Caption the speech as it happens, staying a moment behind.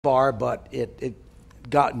far, but it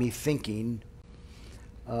got me thinking.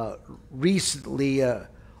 Recently,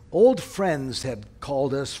 old friends had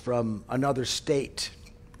called us from another state,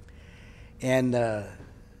 and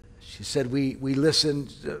she said we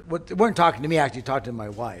listened. They weren't talking to me, actually talking to my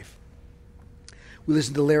wife. We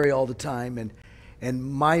listened to Larry all the time, and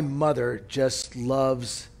my mother just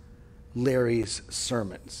loves Larry's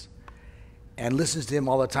sermons and listens to him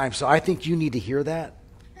all the time. So I think you need to hear that.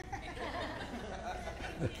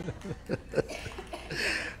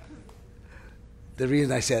 The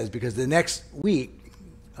reason I said is because the next week,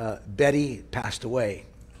 Betty passed away.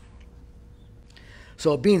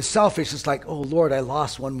 So being selfish, it's like, oh Lord, I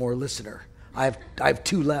lost one more listener. I have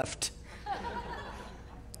two left.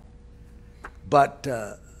 But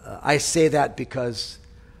I say that because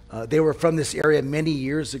they were from this area many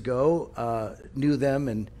years ago, knew them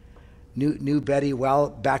and knew Betty well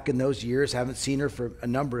back in those years, haven't seen her for a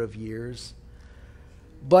number of years.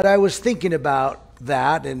 But I was thinking about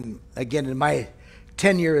that, and again, in my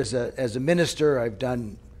tenure as a minister, I've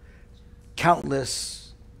done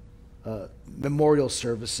countless memorial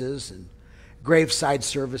services and graveside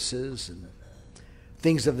services and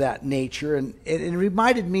things of that nature. And it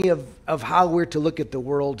reminded me of how we're to look at the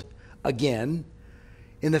world again,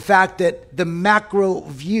 in the fact that the macro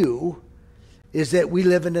view is that we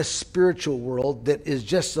live in a spiritual world that is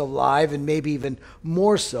just alive and maybe even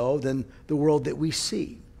more so than the world that we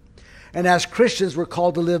see. And as Christians, we're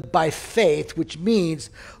called to live by faith, which means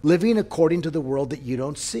living according to the world that you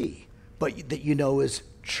don't see, but that you know is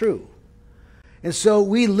true. And so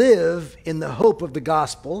we live in the hope of the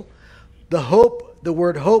gospel. The hope, the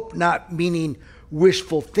word hope, not meaning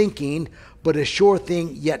wishful thinking, but a sure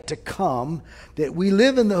thing yet to come, that we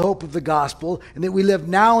live in the hope of the gospel and that we live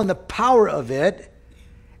now in the power of it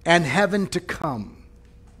and heaven to come.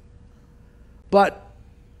 But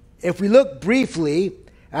if we look briefly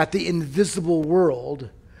at the invisible world,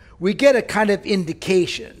 we get a kind of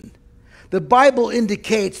indication. The Bible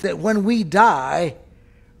indicates that when we die,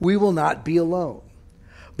 we will not be alone,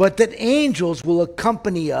 but that angels will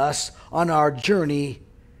accompany us on our journey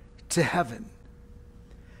to heaven.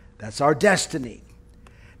 That's our destiny.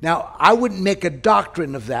 Now, I wouldn't make a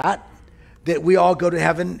doctrine of that we all go to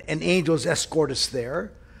heaven and angels escort us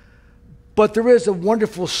there. But there is a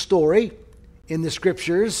wonderful story in the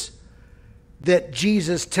scriptures that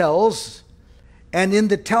Jesus tells. And in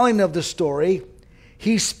the telling of the story,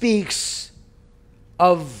 he speaks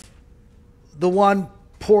of the one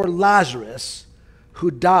poor Lazarus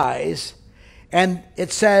who dies. And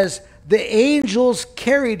it says, the angels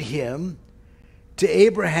carried him to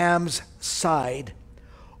Abraham's side,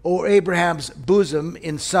 or Abraham's bosom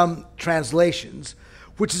in some translations,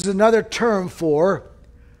 which is another term for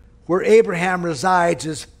where Abraham resides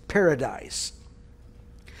is paradise.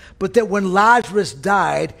 But that when Lazarus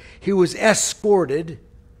died, he was escorted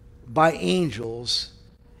by angels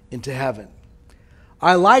into heaven.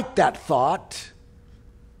 I like that thought.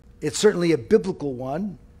 It's certainly a biblical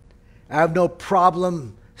one. I have no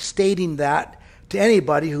problem stating that to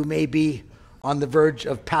anybody who may be on the verge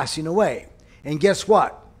of passing away. And guess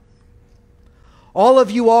what? All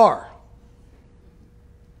of you are.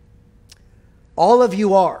 All of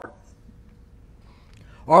you are.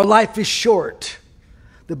 Our life is short.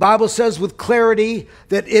 The Bible says with clarity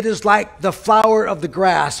that it is like the flower of the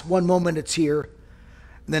grass. One moment it's here,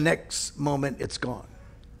 and the next moment it's gone.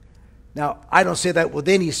 Now, I don't say that with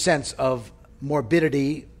any sense of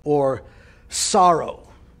morbidity or sorrow,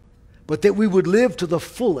 but that we would live to the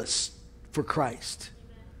fullest for Christ.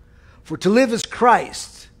 For to live is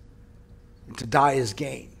Christ, and to die is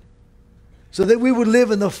gain. So that we would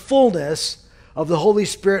live in the fullness of the Holy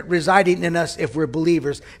Spirit residing in us if we're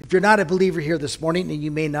believers. If you're not a believer here this morning, and you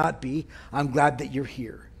may not be, I'm glad that you're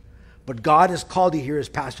here. But God has called you here, as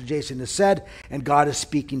Pastor Jason has said, and God is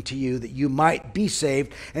speaking to you that you might be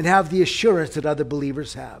saved and have the assurance that other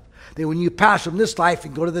believers have. That when you pass from this life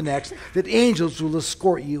and go to the next, that angels will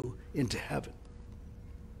escort you into heaven.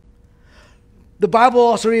 The Bible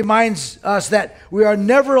also reminds us that we are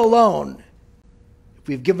never alone if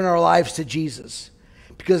we've given our lives to Jesus,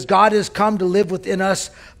 because God has come to live within us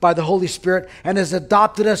by the Holy Spirit and has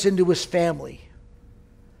adopted us into his family.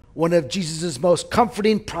 One of Jesus' most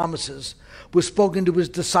comforting promises was spoken to his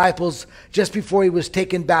disciples just before he was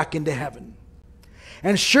taken back into heaven.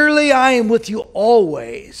 And surely I am with you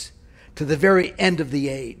always to the very end of the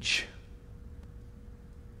age.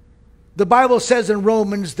 The Bible says in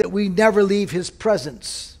Romans that we never leave his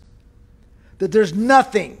presence. That there's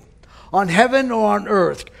nothing on heaven or on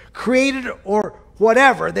earth, created or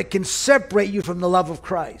whatever, that can separate you from the love of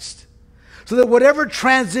Christ. So that whatever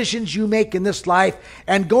transitions you make in this life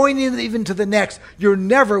and going in even to the next, you're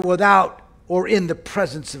never without or in the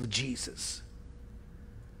presence of Jesus.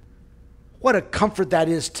 What a comfort that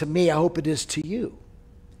is to me. I hope it is to you.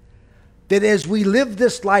 That as we live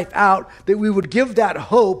this life out, that we would give that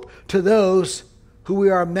hope to those who we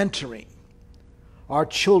are mentoring, our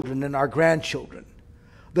children and our grandchildren,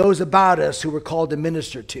 those about us who we're called to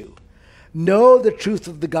minister to. Know the truth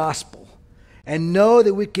of the gospel and know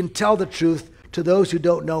that we can tell the truth to those who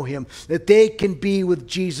don't know him, that they can be with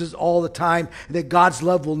Jesus all the time, and that God's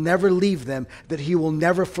love will never leave them, that he will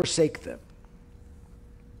never forsake them.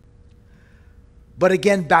 But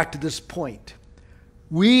again, back to this point.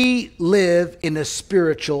 We live in a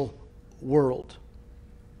spiritual world.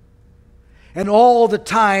 And all the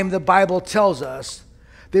time, the Bible tells us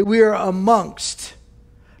that we are amongst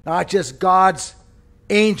not just God's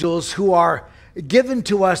angels who are given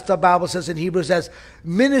to us, the Bible says in Hebrews, as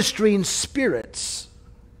ministering spirits,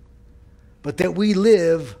 but that we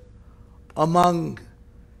live among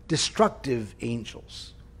destructive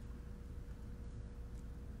angels.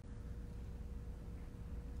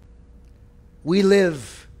 We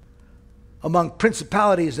live among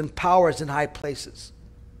principalities and powers in high places.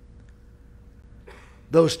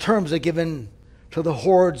 Those terms are given to the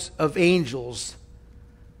hordes of angels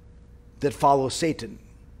that follow Satan.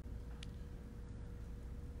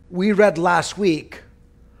 We read last week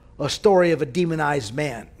a story of a demonized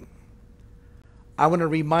man. I want to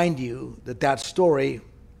remind you that that story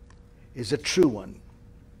is a true one,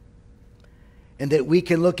 and that we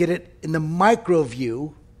can look at it in the micro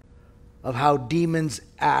view of how demons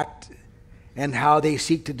act and how they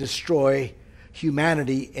seek to destroy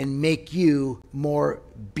humanity and make you more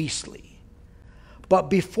beastly. But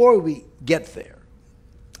before we get there,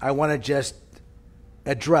 I want to just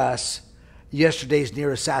address yesterday's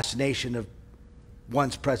near assassination of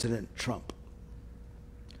once President Trump.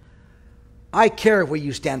 I care where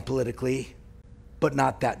you stand politically, but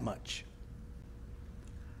not that much.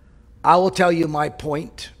 I will tell you my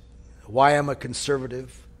point, why I'm a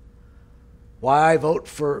conservative, why I vote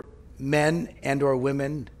for men and or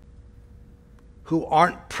women who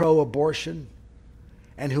aren't pro-abortion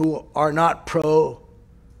and who are not pro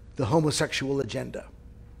the homosexual agenda.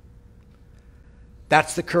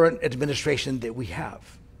 That's the current administration that we have.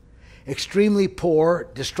 Extremely poor,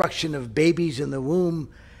 destruction of babies in the womb,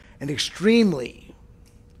 and extremely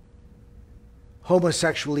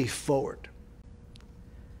homosexually forward.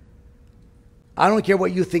 I don't care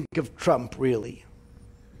what you think of Trump, really.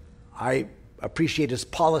 I appreciate his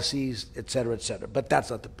policies, etc., but that's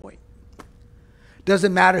not the point.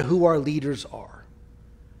 Doesn't matter who our leaders are.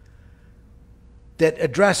 That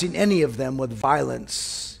addressing any of them with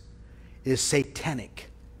violence is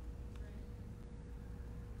satanic.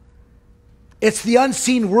 It's the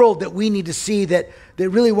unseen world that we need to see that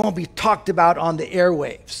really won't be talked about on the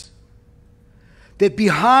airwaves. That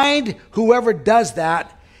behind whoever does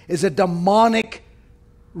that is a demonic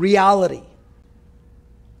reality.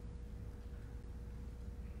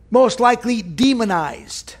 Most likely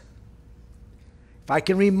demonized. If I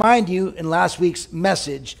can remind you in last week's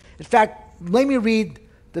message, in fact, let me read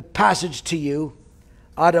the passage to you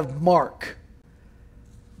out of Mark.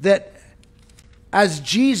 That as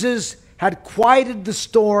Jesus had quieted the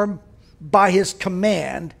storm by his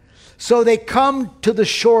command, so they come to the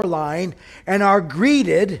shoreline and are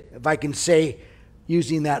greeted, if I can say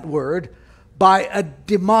using that word, by a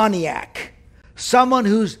demoniac, someone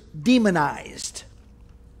who's demonized.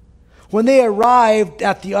 When they arrived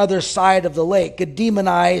at the other side of the lake, a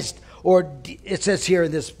demonized, or it says here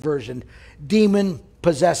in this version,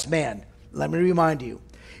 demon-possessed man. Let me remind you,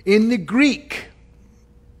 in the Greek,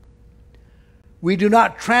 we do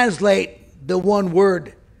not translate the one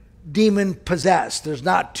word demon-possessed. There's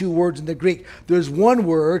not two words in the Greek. There's one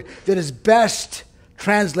word that is best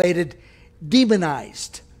translated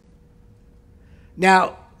demonized.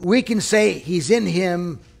 Now, we can say he's in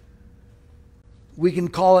him. We can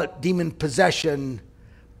call it demon possession,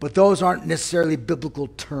 but those aren't necessarily biblical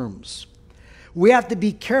terms. We have to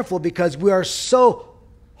be careful because we are so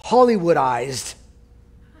Hollywoodized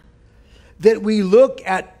that we look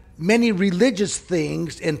at many religious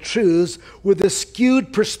things and truths with a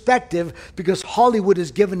skewed perspective because Hollywood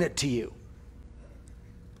has given it to you.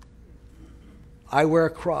 I wear a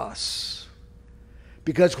cross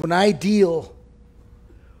because when I deal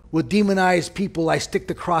with demonized people, I stick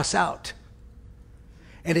the cross out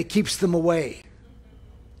and it keeps them away.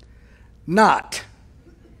 Not.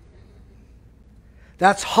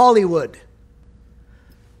 That's Hollywood.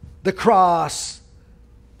 The cross,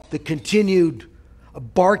 the continued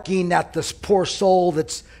barking at this poor soul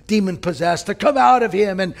that's demon possessed to come out of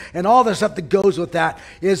him, and all the stuff that goes with that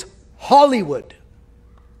is Hollywood.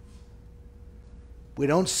 We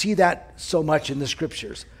don't see that so much in the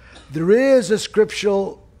scriptures. There is a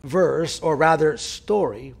scriptural verse, or rather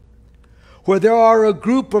story, where there are a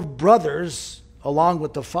group of brothers along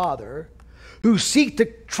with the father who seek to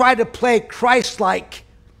try to play Christ-like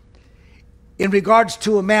in regards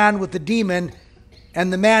to a man with a demon,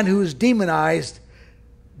 and the man who is demonized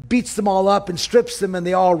beats them all up and strips them, and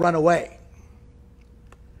they all run away.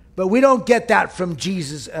 But we don't get that from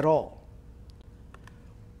Jesus at all.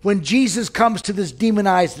 When Jesus comes to this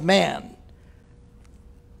demonized man,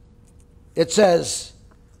 it says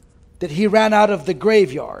that he ran out of the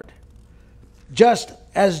graveyard just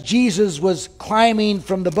as Jesus was climbing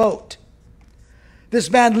from the boat. This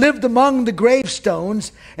man lived among the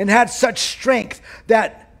gravestones and had such strength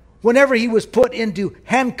that whenever he was put into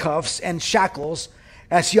handcuffs and shackles,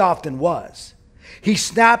 as he often was, he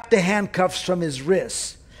snapped the handcuffs from his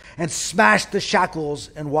wrists and smashed the shackles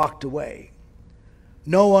and walked away.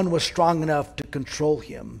 No one was strong enough to control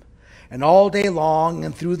him, and all day long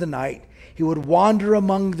and through the night he would wander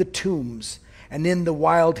among the tombs and in the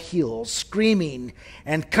wild hills, screaming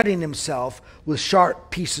and cutting himself with sharp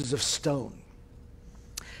pieces of stone.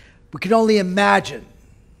 We can only imagine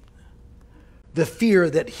the fear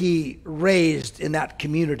that he raised in that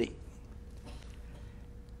community,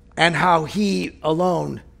 and how he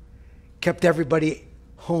alone kept everybody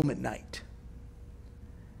home at night.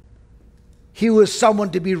 He was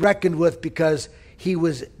someone to be reckoned with because he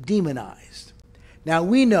was demonized. Now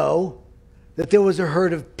we know that there was a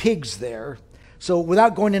herd of pigs there. So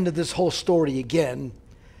without going into this whole story again,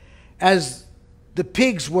 as the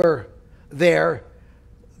pigs were there,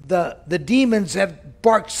 the demons have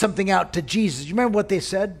barked something out to Jesus. You remember what they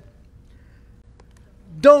said?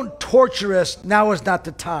 Don't torture us, now is not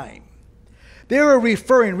the time. They were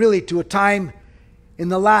referring really to a time in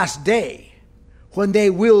the last day when they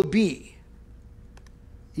will be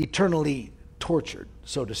eternally tortured,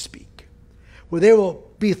 so to speak, where they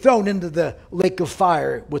will be thrown into the lake of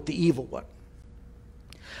fire with the evil one.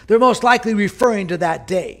 They're most likely referring to that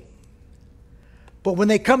day. But when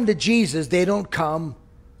they come to Jesus, they don't come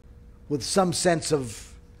with some sense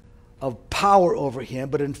of power over him,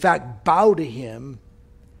 but in fact bow to him.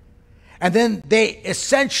 And then they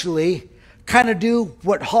essentially kind of do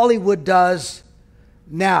what Hollywood does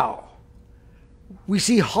now. We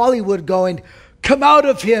see Hollywood going, come out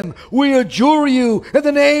of him. We adjure you in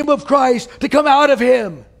the name of Christ to come out of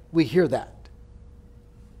him. We hear that.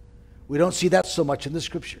 We don't see that so much in the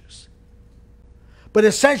scriptures. But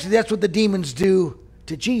essentially that's what the demons do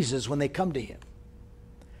to Jesus when they come to him.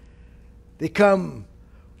 They come,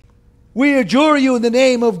 we adjure you in the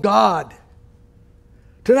name of God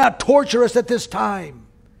to not torture us at this time.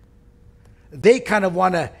 They kind of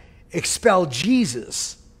want to expel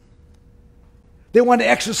Jesus. They want to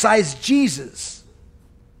exorcise Jesus.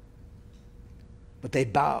 But they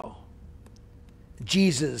bow.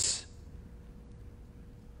 Jesus,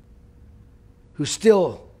 who's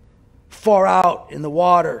still far out in the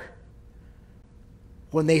water,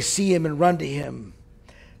 when they see him and run to him,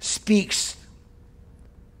 speaks,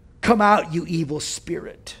 come out, you evil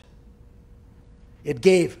spirit. It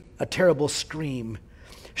gave a terrible scream,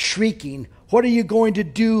 shrieking, what are you going to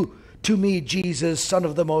do to me, Jesus, Son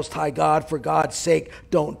of the Most High God? For God's sake,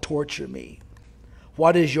 don't torture me.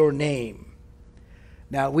 What is your name?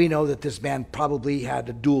 Now, we know that this man probably had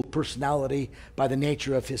a dual personality by the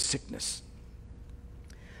nature of his sickness.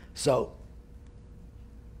 So,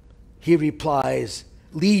 he replies,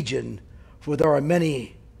 Legion, for there are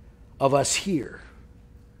many of us here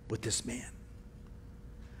with this man.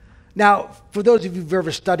 Now, for those of you who've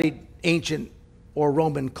ever studied ancient or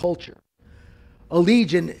Roman culture, a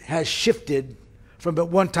legion has shifted from at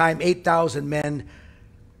one time 8,000 men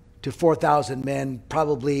to 4,000 men.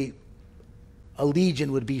 Probably a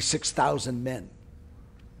legion would be 6,000 men.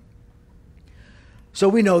 So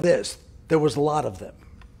we know this. There was a lot of them.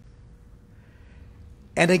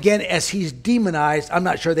 And again, as he's demonized, I'm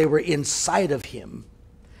not sure they were inside of him,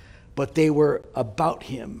 but they were about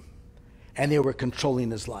him, and they were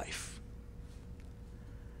controlling his life.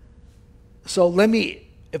 So let me,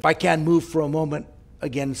 if I can, move for a moment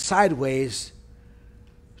again sideways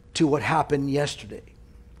to what happened yesterday.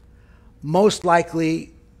 Most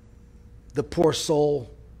likely, the poor soul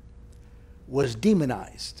was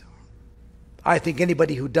demonized. I think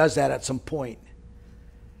anybody who does that at some point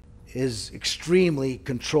is extremely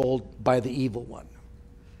controlled by the evil one.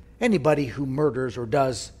 Anybody who murders or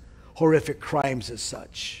does horrific crimes as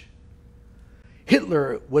such.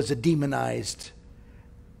 Hitler was a demonized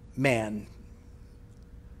man.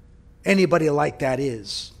 anybody like that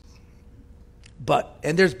is.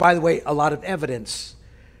 And there's, by the way, a lot of evidence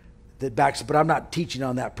that backs it, but I'm not teaching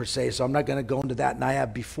on that per se, so I'm not going to go into that, and I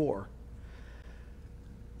have before,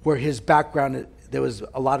 where his background, there was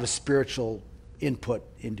a lot of spiritual input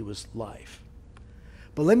into his life.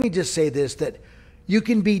 But let me just say this, that you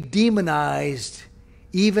can be demonized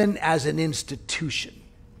even as an institution.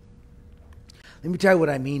 Let me tell you what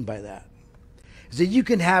I mean by that. Is that you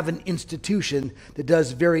can have an institution that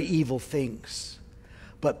does very evil things,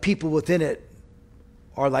 but people within it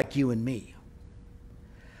are like you and me.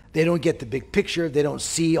 They don't get the big picture, they don't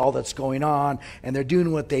see all that's going on, and they're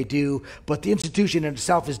doing what they do, but the institution in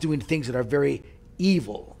itself is doing things that are very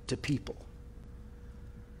evil to people.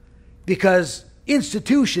 Because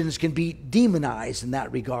institutions can be demonized in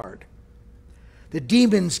that regard. The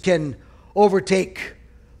demons can overtake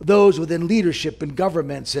those within leadership and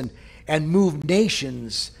governments and move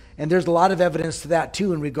nations. And there's a lot of evidence to that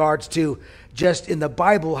too in regards to just in the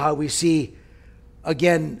Bible how we see,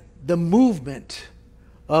 again, the movement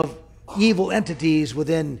of evil entities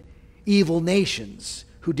within evil nations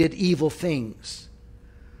who did evil things,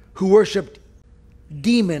 who worshiped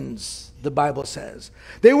demons, the Bible says.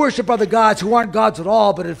 They worship other gods who aren't gods at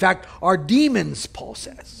all, but in fact are demons, Paul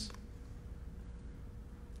says.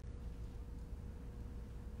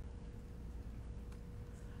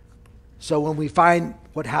 So when we find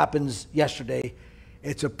what happens yesterday,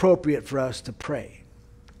 it's appropriate for us to pray.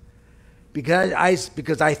 Because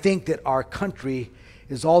I think that our country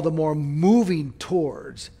is all the more moving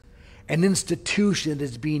towards an institution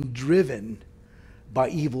that's being driven by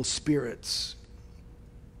evil spirits.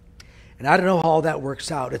 And I don't know how all that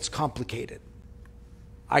works out. It's complicated.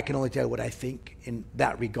 I can only tell you what I think in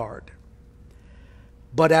that regard.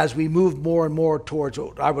 But as we move more and more towards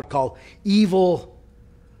what I would call evil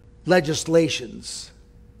legislations,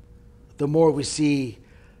 the more we see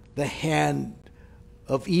the hand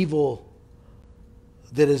of evil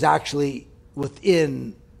that is actually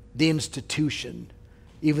within the institution,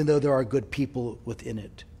 even though there are good people within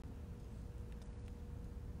it.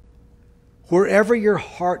 Wherever your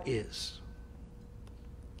heart is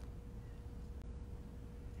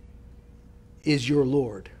your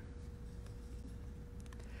Lord.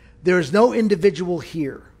 There is no individual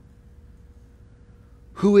here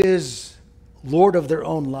who is Lord of their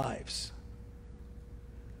own lives.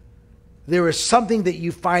 There is something that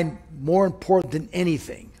you find more important than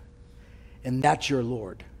anything, and that's your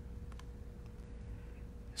Lord.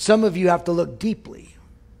 Some of you have to look deeply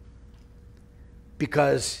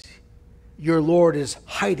because your Lord is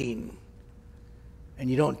hiding and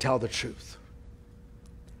you don't tell the truth.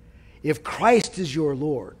 If Christ is your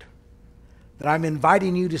Lord, then I'm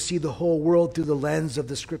inviting you to see the whole world through the lens of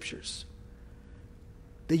the Scriptures.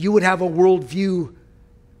 That you would have a worldview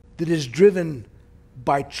that is driven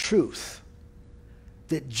by truth.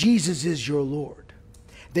 That Jesus is your Lord.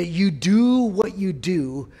 That you do what you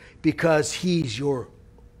do because He's your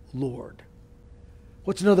Lord.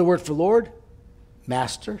 What's another word for Lord?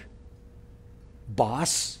 Master,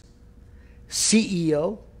 boss,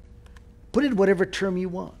 CEO. Put it in whatever term you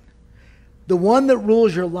want. The one that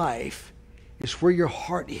rules your life is where your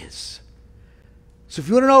heart is. So if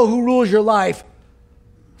you want to know who rules your life,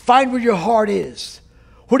 find where your heart is.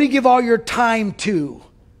 Where do you give all your time to?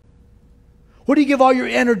 Where do you give all your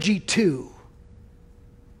energy to?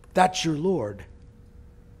 That's your Lord.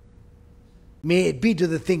 May it be to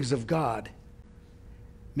the things of God.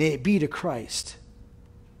 May it be to Christ.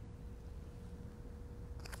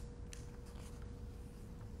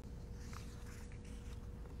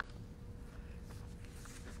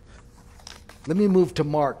 Let me move to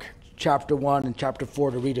Mark chapter 1 and chapter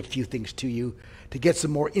 4 to read a few things to you to get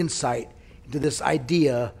some more insight into this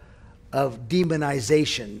idea of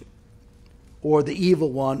demonization or the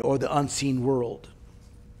evil one or the unseen world.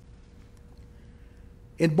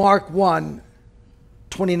 In Mark 1,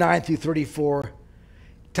 29 through 34,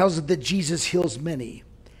 it tells us that Jesus heals many.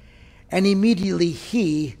 And immediately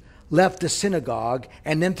he left the synagogue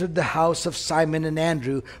and entered the house of Simon and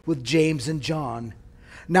Andrew with James and John.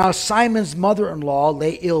 Now Simon's mother-in-law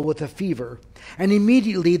lay ill with a fever, and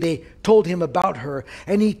immediately they told him about her,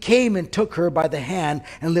 and he came and took her by the hand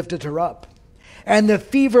and lifted her up. And the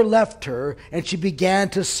fever left her, and she began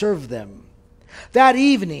to serve them. That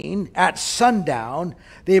evening at sundown,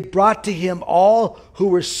 they brought to him all who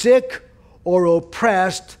were sick or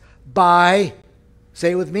oppressed by,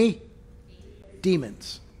 say it with me,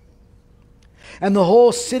 demons. And the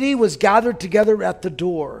whole city was gathered together at the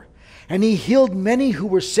door. And he healed many who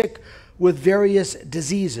were sick with various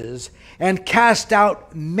diseases and cast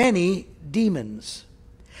out many demons.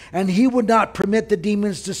 And he would not permit the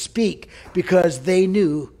demons to speak because they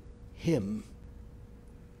knew him.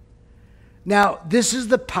 Now, this is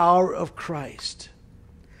the power of Christ.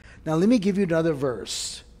 Now, let me give you another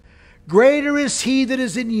verse. Greater is he that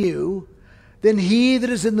is in you than he that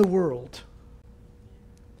is in the world.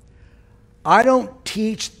 I don't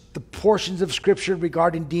teach the portions of Scripture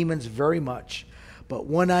regarding demons very much, but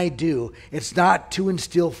when I do, it's not to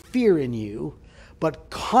instill fear in you, but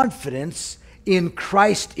confidence in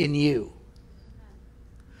Christ in you.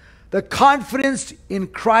 The confidence in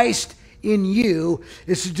Christ in you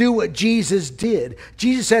is to do what Jesus did.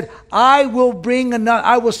 Jesus said, I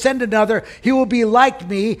will send another. He will be like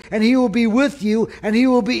me, and he will be with you, and he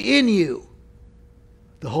will be in you.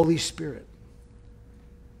 The Holy Spirit.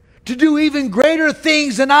 To do even greater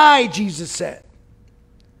things than I, Jesus said.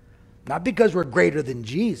 Not because we're greater than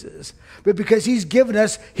Jesus, but because he's given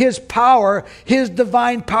us his power, his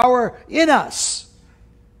divine power in us.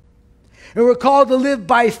 And we're called to live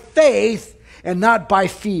by faith and not by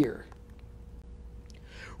fear.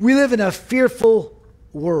 We live in a fearful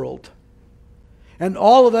world. And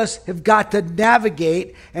all of us have got to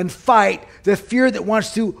navigate and fight the fear that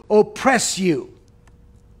wants to oppress you.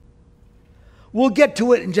 We'll get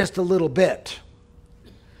to it in just a little bit.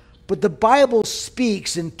 But the Bible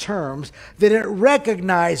speaks in terms that it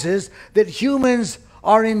recognizes that humans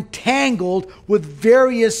are entangled with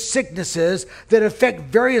various sicknesses that affect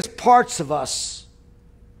various parts of us.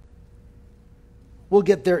 We'll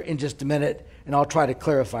get there in just a minute, and I'll try to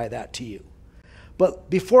clarify that to you. But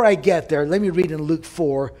before I get there, let me read in Luke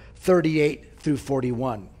 4:38 through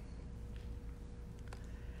 41.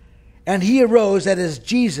 And he arose, that is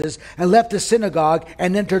Jesus, and left the synagogue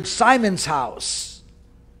and entered Simon's house.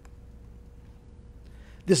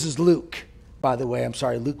 This is Luke, by the way.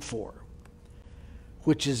 Luke 4.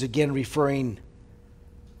 Which is again referring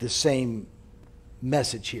the same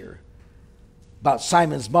message here. About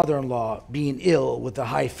Simon's mother-in-law being ill with a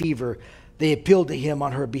high fever. They appealed to him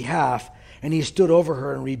on her behalf, and he stood over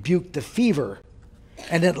her and rebuked the fever,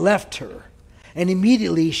 and it left her. And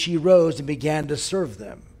immediately she rose and began to serve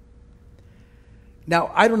them.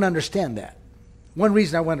 Now, I don't understand that. One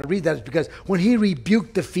reason I want to read that is because when he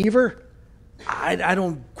rebuked the fever, I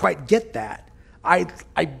don't quite get that. I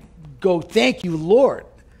go, thank you, Lord,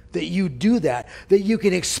 that you do that you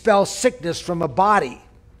can expel sickness from a body.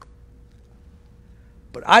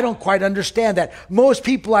 But I don't quite understand that. Most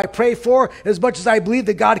people I pray for, as much as I believe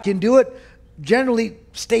that God can do it, generally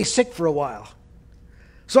stay sick for a while.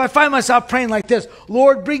 So I find myself praying like this: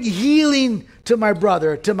 Lord, bring healing to my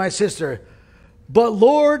brother, to my sister. But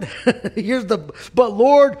Lord, but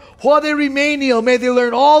Lord, while they remain ill, may they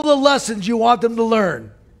learn all the lessons you want them to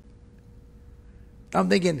learn. I'm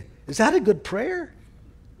thinking, is that a good prayer?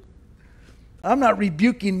 I'm not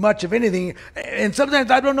rebuking much of anything. And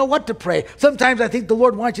sometimes I don't know what to pray. Sometimes I think the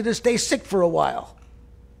Lord wants you to stay sick for a while.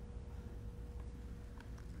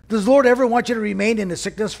 Does the Lord ever want you to remain in the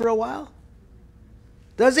sickness for a while?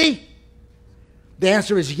 Does he? The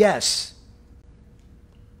answer is yes.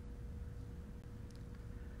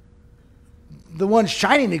 The one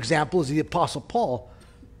shining example is the Apostle Paul,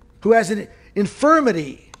 who has an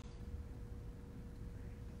infirmity.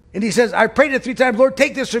 And he says, I prayed it 3 times, Lord,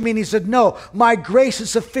 take this from me. And he said, no, my grace is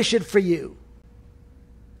sufficient for you.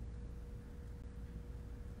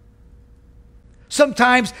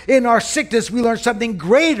 Sometimes in our sickness, we learn something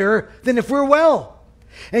greater than if we're well.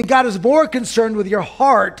 And God is more concerned with your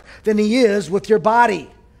heart than he is with your body.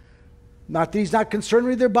 Not that he's not concerned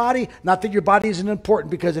with your body, not that your body isn't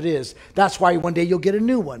important, because it is. That's why one day you'll get a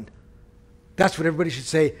new one. That's what everybody should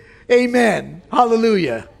say. Amen.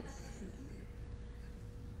 Hallelujah.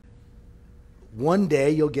 One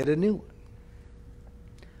day you'll get a new one.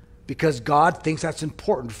 Because God thinks that's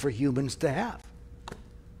important for humans to have.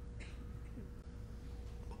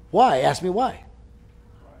 Why? Ask me why.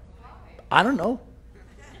 I don't know.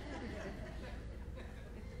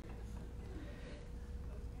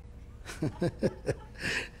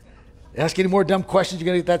 Ask any more dumb questions, you're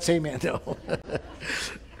going to get that same answer. No.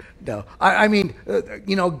 No. I mean,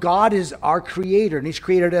 God is our creator, and he's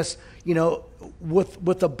created us,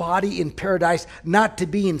 with a body in paradise, not to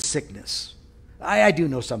be in sickness. I do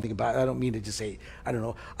know something about it. I don't mean to just say, I don't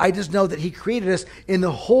know. I just know that he created us in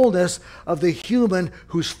the wholeness of the human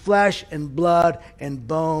whose flesh and blood and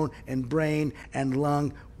bone and brain and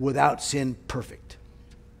lung without sin perfect.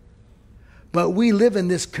 But we live in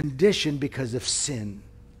this condition because of sin.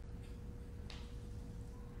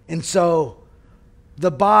 And so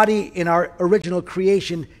the body in our original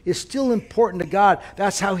creation is still important to God.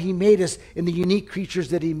 That's how he made us in the unique creatures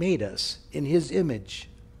that he made us, in his image.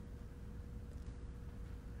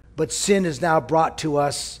 But sin has now brought to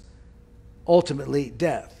us ultimately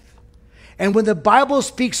death. And when the Bible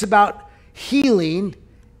speaks about healing,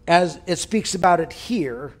 as it speaks about it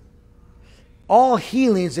here, all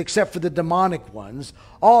healings except for the demonic ones,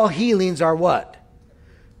 all healings are what?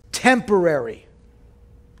 Temporary.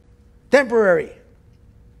 Temporary.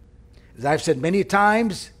 As I've said many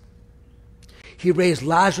times, he raised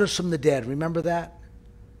Lazarus from the dead. Remember that?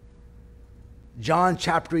 John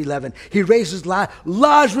chapter 11. He raises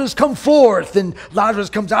Lazarus, come forth. And Lazarus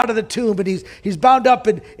comes out of the tomb, and he's bound up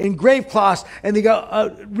in grave cloths. And they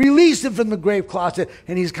go, release him from the grave cloths.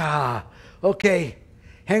 And he's, okay,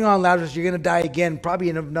 hang on, Lazarus, you're going to die again, probably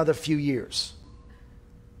in another few years.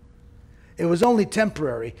 It was only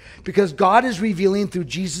temporary, because God is revealing through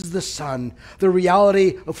Jesus the Son the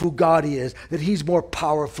reality of who God is, that he's more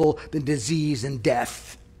powerful than disease and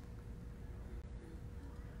death.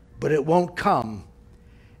 But it won't come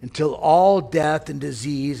until all death and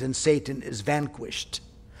disease and Satan is vanquished.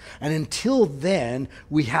 And until then,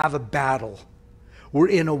 we have a battle. We're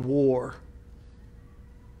in a war.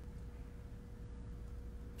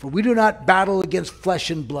 For we do not battle against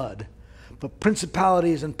flesh and blood, but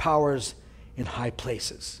principalities and powers in high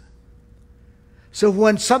places. So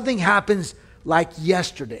when something happens like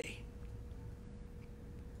yesterday,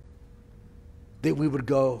 that we would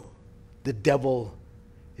go, the devil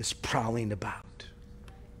is prowling about.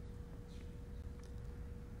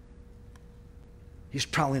 He's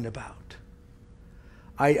prowling about.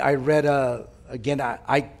 I read, again,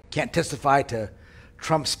 I can't testify to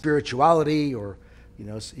Trump's spirituality, or,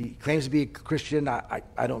 he claims to be a Christian. I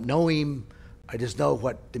don't know him. I just know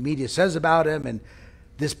what the media says about him, and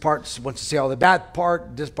this part wants to say all the bad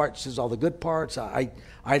part, this part says all the good parts. I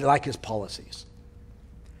like his policies.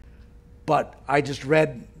 But I just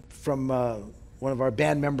read from one of our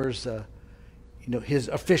band members, his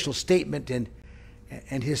official statement,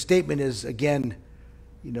 and his statement is, again,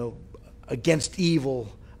 against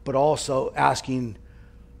evil, but also asking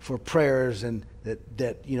for prayers, and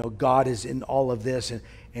that God is in all of this,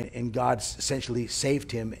 and God's essentially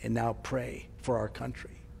saved him, and now pray for our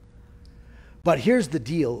country. But here's the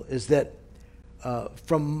deal, is that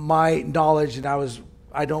from my knowledge, and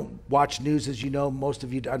I don't watch news, as you know, most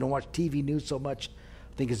of you, I don't watch TV news so much.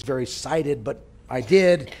 I think it's very cited, but I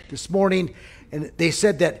did this morning, and they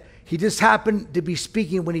said that he just happened to be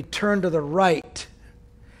speaking when he turned to the right.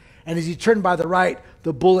 And as he turned by the right,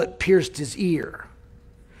 the bullet pierced his ear.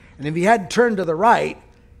 And if he hadn't turned to the right,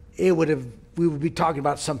 we would be talking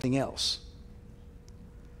about something else.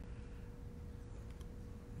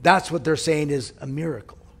 That's what they're saying is a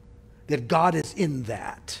miracle, that God is in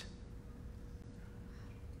that.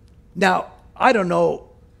 Now, I don't know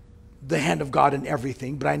the hand of God in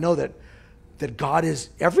everything, but I know that God is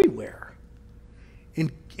everywhere.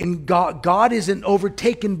 And God isn't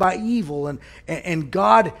overtaken by evil, and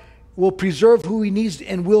God will preserve who he needs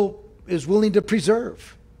and is willing to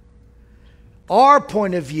preserve. Our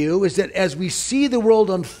point of view is that as we see the world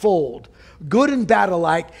unfold, good and bad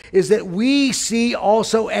alike, is that we see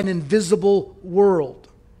also an invisible world.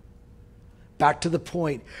 Back to the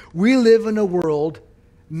point. We live in a world,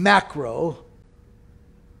 macro,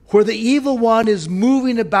 where the evil one is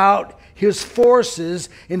moving about his forces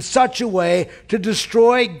in such a way to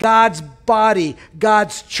destroy God's body,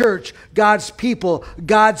 God's church, God's people,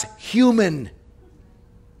 God's human.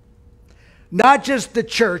 Not just the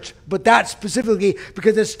church, but that specifically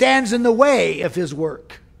because it stands in the way of his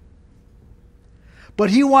work. But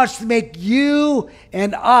he wants to make you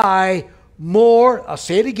and I more, I'll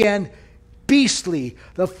say it again, beastly.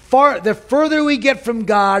 The further we get from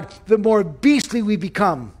God, the more beastly we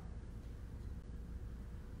become.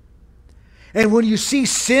 And when you see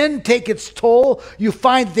sin take its toll, you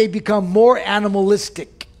find they become more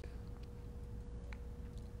animalistic.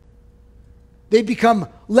 They become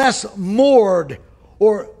less moored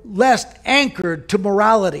or less anchored to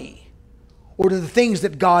morality or to the things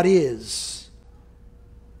that God is.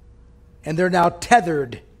 And they're now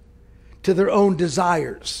tethered to their own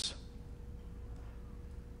desires.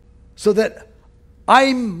 So that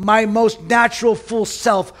I'm my most natural full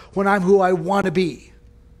self when I'm who I want to be,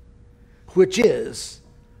 which is,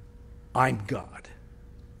 I'm God.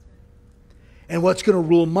 And what's going to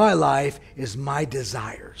rule my life is my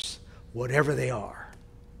desires, whatever they are.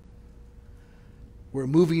 We're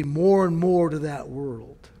moving more and more to that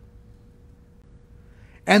world.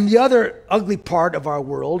 And the other ugly part of our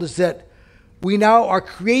world is that we now are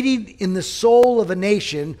creating in the soul of a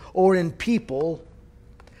nation or in people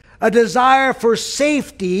a desire for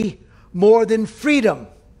safety more than freedom.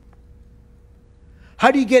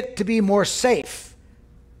 How do you get to be more safe?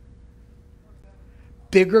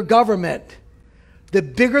 Bigger government. The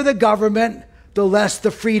bigger the government, the less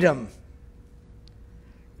the freedom.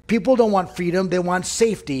 People don't want freedom, they want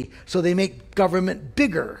safety, so they make government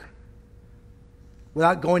bigger.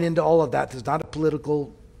 Without going into all of that, there's not a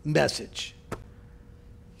political message.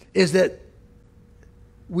 Is that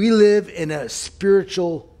we live in a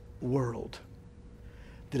spiritual world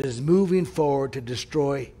that is moving forward to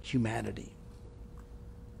destroy humanity.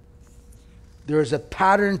 There is a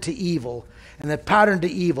pattern to evil, and the pattern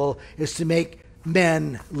to evil is to make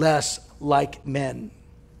men less like men.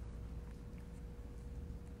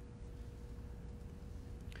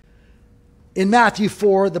 In Matthew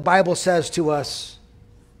 4, the Bible says to us,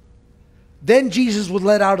 then Jesus was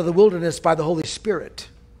led out of the wilderness by the Holy Spirit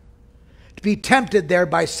to be tempted there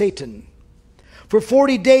by Satan. For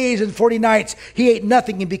 40 days and 40 nights he ate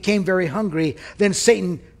nothing and became very hungry. Then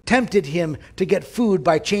Satan tempted him to get food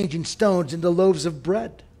by changing stones into loaves of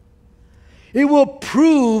bread. It will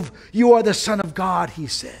prove you are the Son of God, he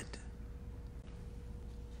said.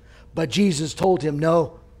 But Jesus told him,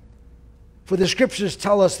 no, for the scriptures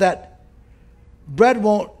tell us that bread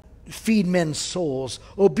won't feed men's souls.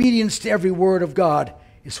 Obedience to every word of God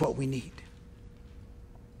is what we need.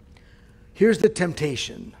 Here's the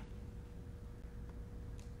temptation.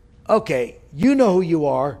 Okay, you know who you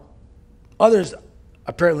are. Others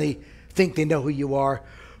apparently think they know who you are.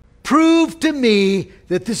 Prove to me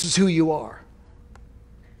that this is who you are.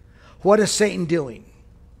 What is Satan doing?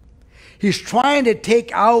 He's trying to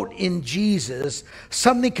take out in Jesus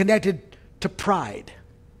something connected to pride.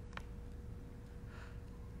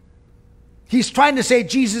 He's trying to say,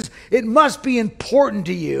 Jesus, it must be important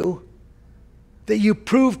to you that you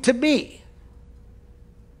prove to me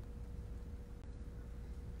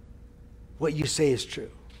what you say is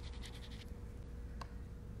true.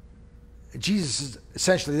 Jesus is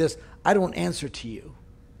essentially this: I don't answer to you,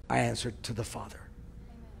 I answer to the Father.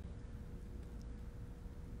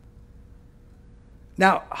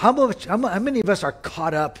 Now, how many of us are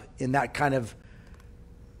caught up in that kind of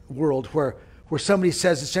world where somebody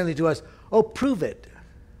says essentially to us, oh, prove it.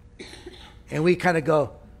 And we kind of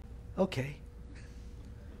go, okay.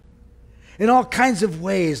 In all kinds of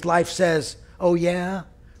ways, life says, oh yeah,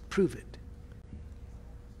 prove it.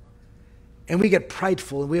 And we get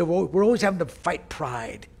prideful, and we're always having to fight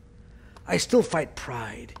pride. I still fight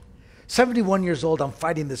pride. 71 years old, I'm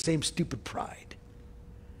fighting the same stupid pride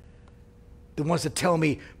that wants to tell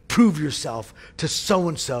me, prove yourself to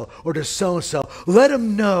so-and-so or to so-and-so. Let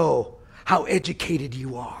them know how educated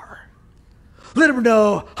you are. Let them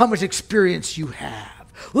know how much experience you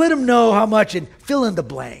have. Let them know how much, and fill in the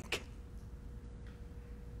blank.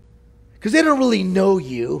 Because they don't really know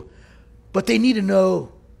you, but they need to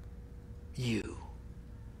know you.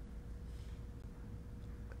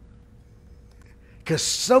 Because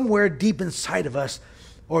somewhere deep inside of us,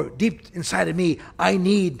 or deep inside of me, I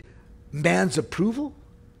need man's approval.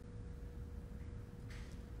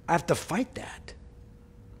 I have to fight that.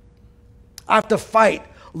 I have to fight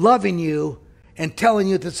loving you and telling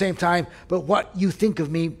you at the same time, but what you think of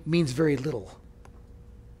me means very little.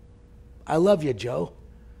 I love you, Joe,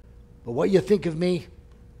 but what you think of me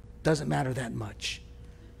doesn't matter that much.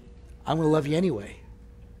 I'm going to love you anyway.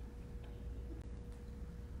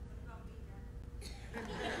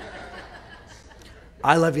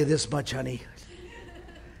 I love you this much, honey.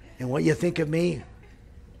 And what you think of me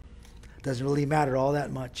doesn't really matter all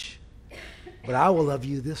that much. But I will love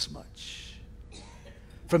you this much.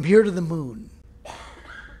 From here to the moon.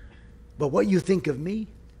 But what you think of me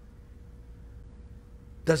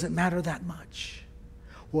doesn't matter that much.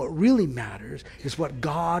 What really matters is what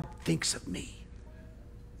God thinks of me.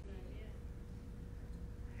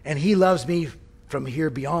 And he loves me from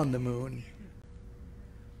here beyond the moon.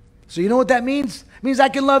 So you know what that means? It means I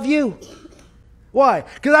can love you. Why?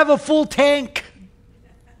 Because I have a full tank.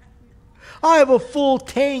 I have a full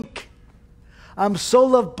tank. I'm so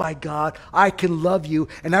loved by God, I can love you,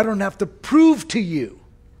 and I don't have to prove to you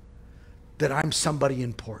that I'm somebody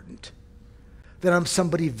important, that I'm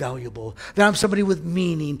somebody valuable, that I'm somebody with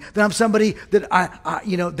meaning, that I'm somebody that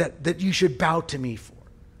that you should bow to me for.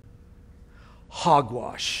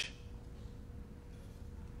 Hogwash.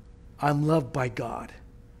 I'm loved by God,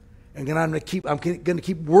 and then I'm going to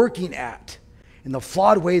keep working at, in the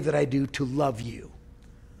flawed way that I do, to love you.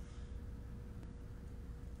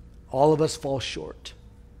 All of us fall short.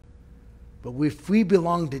 But if we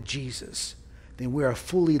belong to Jesus, then we are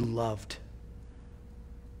fully loved.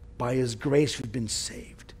 By his grace, we've been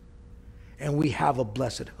saved. And we have a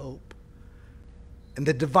blessed hope. And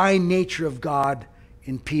the divine nature of God,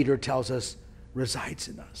 in Peter tells us, resides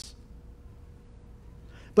in us.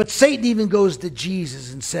 But Satan even goes to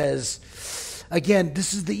Jesus and says, again,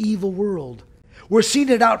 this is the evil world. we're seeing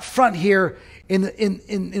it out front here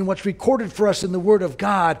in what's recorded for us in the Word of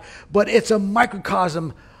God, but it's a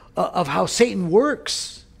microcosm of how Satan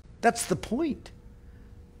works. That's the point.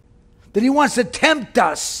 That he wants to tempt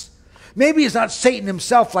us. Maybe it's not Satan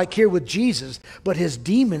himself like here with Jesus, but his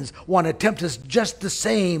demons want to tempt us just the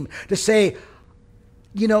same, to say,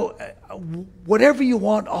 you know, whatever you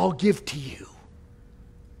want, I'll give to you.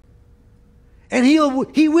 And he'll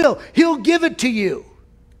give it to you.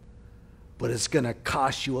 But it's going to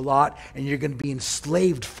cost you a lot, and you're going to be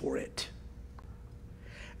enslaved for it.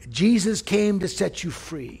 Jesus came to set you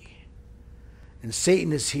free. And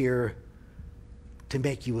Satan is here to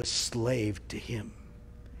make you a slave to him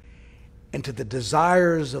and to the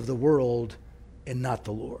desires of the world and not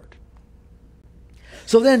the Lord.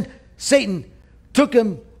 So then Satan took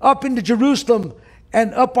him up into Jerusalem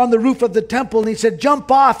and up on the roof of the temple, and he said, jump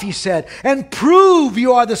off, he said, and prove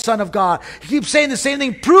you are the Son of God. He keeps saying the same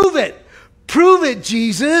thing. Prove it. Prove it,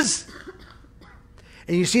 Jesus.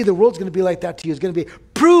 And you see, the world's going to be like that to you. It's going to be,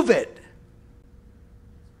 prove it.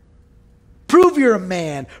 Prove you're a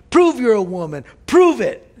man. Prove you're a woman. Prove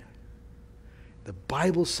it. The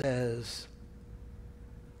Bible says,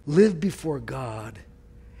 live before God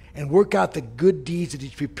and work out the good deeds that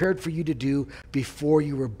he's prepared for you to do before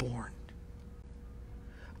you were born.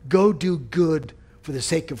 Go do good for the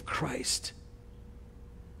sake of Christ.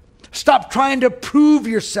 Stop trying to prove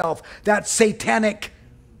yourself. That's satanic.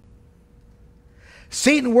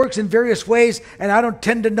 Satan works in various ways, and I don't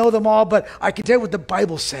tend to know them all, but I can tell you what the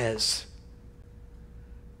Bible says.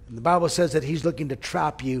 And the Bible says that he's looking to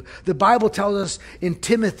trap you. The Bible tells us in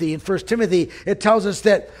Timothy, in 1 Timothy, it tells us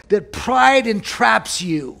that pride entraps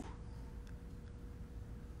you.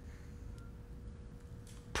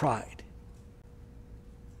 Pride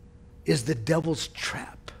is the devil's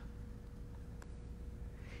trap.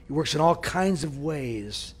 He works in all kinds of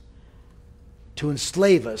ways to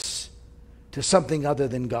enslave us to something other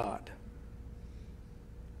than God.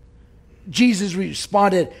 Jesus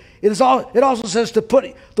responded, it also says to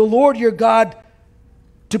put the Lord your God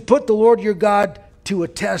to a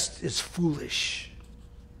test is foolish.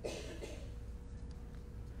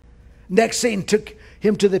 Next, Satan took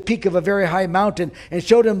him to the peak of a very high mountain and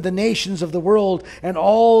showed him the nations of the world and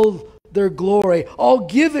all their glory. I'll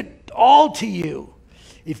give it all to you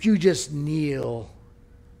if you just kneel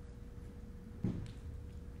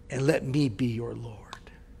and let me be your Lord.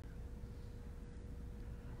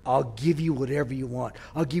 I'll give you whatever you want.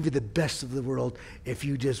 I'll give you the best of the world if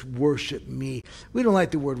you just worship me. We don't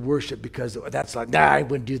like the word worship because that's like, I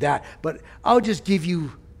wouldn't do that. But I'll just give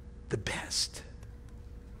you the best.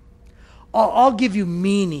 I'll give you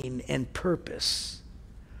meaning and purpose.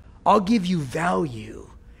 I'll give you value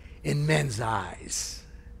in men's eyes.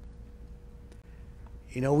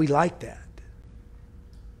 You know, we like that.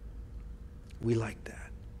 We like that.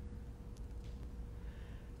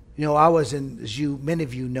 You know, I was many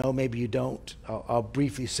of you know, maybe you don't, I'll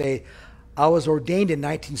briefly say, I was ordained in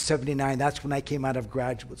 1979. That's when I came out of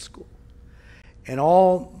graduate school. And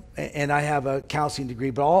I have a counseling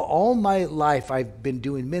degree, but all my life I've been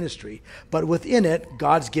doing ministry. But within it,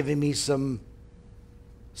 God's given me some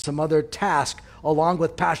other task along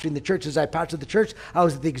with pastoring the church. As I pastored the church, I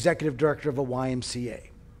was the executive director of a YMCA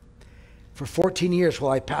for 14 years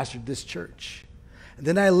while I pastored this church. And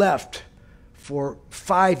then I left for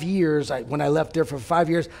 5 years. When I left there for 5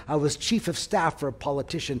 years, I was chief of staff for a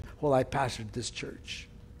politician while I pastored this church.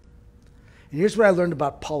 And here's what I learned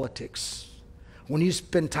about politics. When you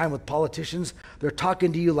spend time with politicians, they're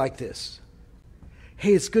talking to you like this.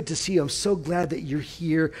 Hey, it's good to see you. I'm so glad that you're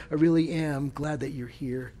here. I really am glad that you're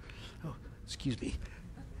here. Oh, excuse me.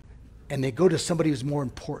 And they go to somebody who's more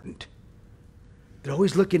important. They're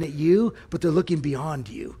always looking at you, but they're looking beyond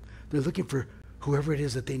you. They're looking for whoever it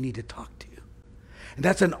is that they need to talk to. And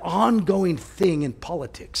that's an ongoing thing in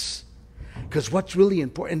politics. Because what's really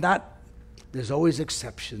important, there's always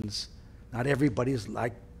exceptions. Not everybody's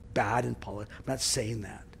like bad in politics. I'm not saying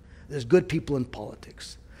that. There's good people in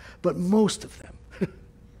politics. But most of them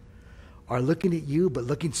are looking at you, but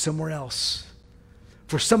looking somewhere else.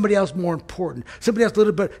 For somebody else more important. Somebody else had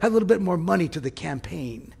a little bit more money to the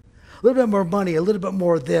campaign. A little bit more money, a little bit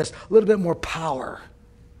more of this, a little bit more power.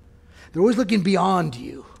 They're always looking beyond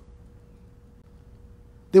you.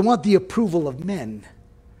 They want the approval of men.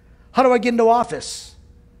 How do I get into office?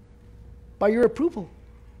 By your approval.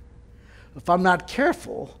 If I'm not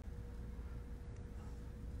careful,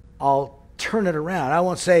 I'll turn it around. I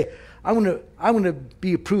won't say, I want to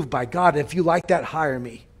be approved by God. And if you like that, hire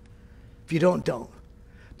me. If you don't, don't.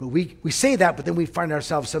 But we say that, but then we find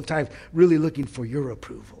ourselves sometimes really looking for your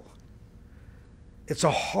approval. It's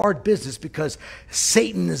a hard business because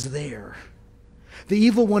Satan is there. The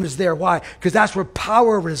evil one is there. Why? Because that's where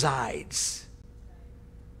power resides.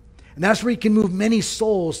 And that's where he can move many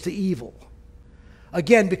souls to evil.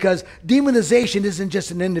 Again, because demonization isn't just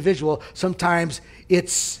an individual. Sometimes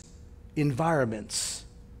it's environments.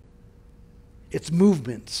 It's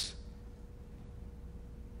movements.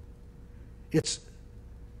 It's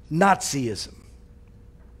Nazism.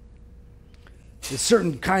 It's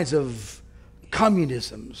certain kinds of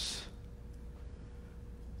communisms.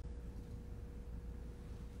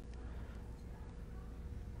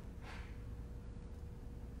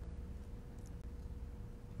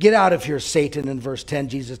 Get out of here, Satan, in verse 10,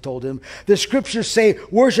 Jesus told him. The scriptures say,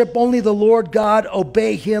 worship only the Lord God,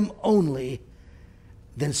 obey him only.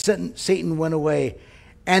 Then Satan went away,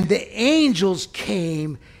 and the angels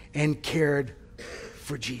came and cared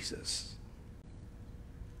for Jesus.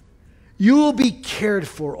 You will be cared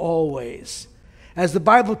for always. As the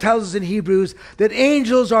Bible tells us in Hebrews, that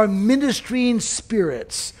angels are ministering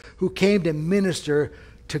spirits who came to minister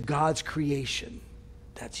to God's creation.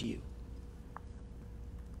 That's you.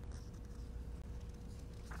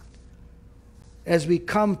 As we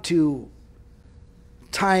come to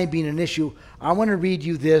time being an issue, I want to read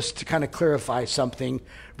you this to kind of clarify something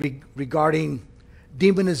regarding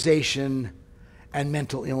demonization and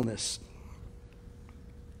mental illness.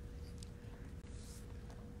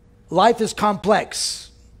 Life is complex,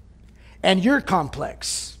 and you're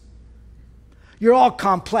complex. You're all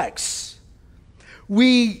complex.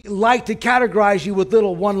 We like to categorize you with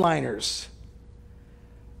little one-liners.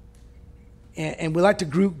 And we like to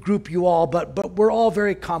group you all, but we're all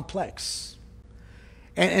very complex.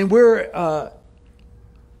 And we're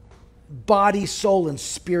body, soul, and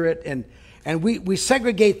spirit. And we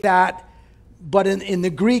segregate that, but in the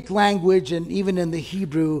Greek language and even in the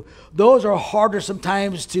Hebrew, those are harder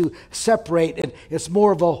sometimes to separate, and it's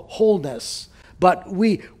more of a wholeness. But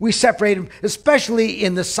we separate them, especially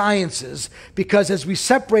in the sciences, because as we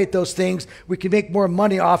separate those things, we can make more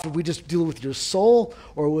money off if we just deal with your soul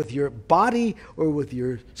or with your body or with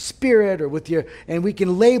your spirit or with your, and we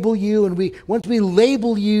can label you, and once we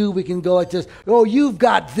label you, we can go like this, oh, you've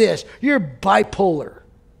got this, you're bipolar.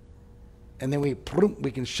 And then we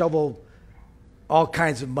can shovel all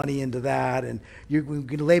kinds of money into that, and we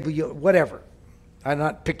can label you, whatever. I'm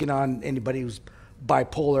not picking on anybody who's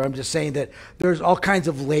bipolar. I'm just saying that there's all kinds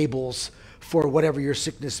of labels for whatever your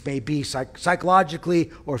sickness may be,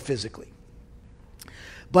 psychologically or physically.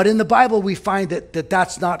 But in the Bible, we find that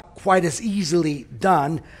that's not quite as easily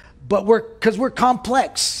done, but because we're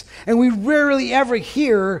complex, and we rarely ever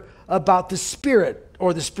hear about the spirit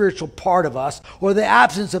or the spiritual part of us or the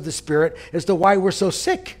absence of the spirit as to why we're so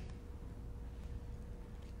sick.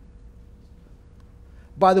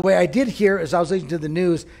 By the way, I did hear, as I was listening to the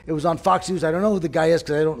news, it was on Fox News. I don't know who the guy is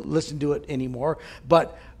because I don't listen to it anymore.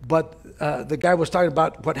 But the guy was talking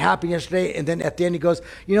about what happened yesterday. And then at the end he goes,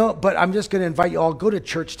 but I'm just going to invite you all, go to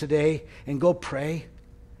church today and go pray.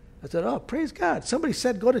 I said, oh, praise God. Somebody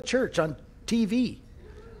said go to church on TV.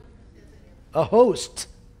 A host.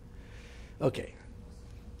 Okay.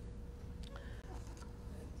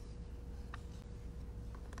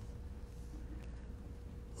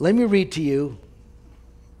 Let me read to you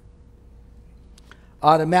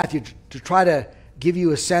out of Matthew to try to give you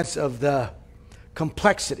a sense of the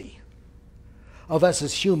complexity of us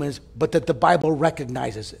as humans, but that the Bible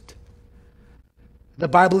recognizes it. The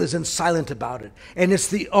Bible isn't silent about it. And it's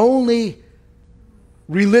the only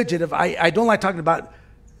religion, I don't like talking about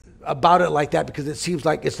it like that because it seems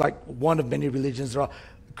like it's like one of many religions.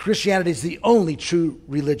 Christianity is the only true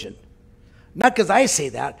religion. Not because I say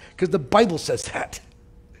that, because the Bible says that.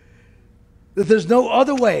 That there's no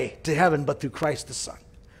other way to heaven but through Christ the Son.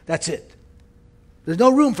 That's it. There's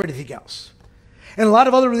no room for anything else. And a lot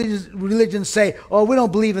of other religions say, oh, we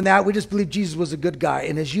don't believe in that. We just believe Jesus was a good guy.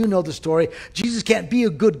 And as you know the story, Jesus can't be a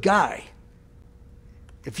good guy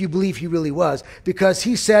if you believe he really was, because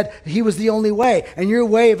he said he was the only way. And your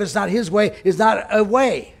way, if it's not his way, is not a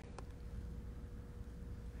way.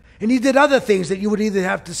 And he did other things that you would either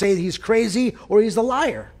have to say that he's crazy or he's a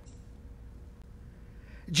liar.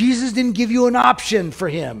 Jesus didn't give you an option for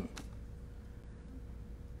him.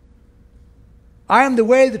 I am the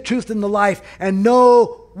way, the truth, and the life, and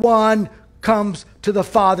no one comes to the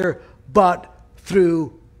Father but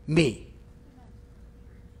through me.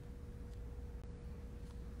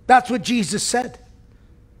 That's what Jesus said.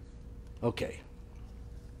 Okay.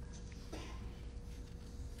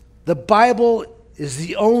 The Bible is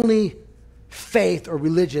the only faith or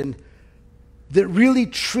religion that really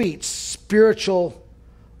treats spiritual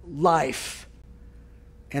life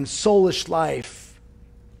and soulish life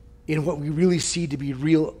in what we really see to be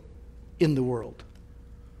real in the world.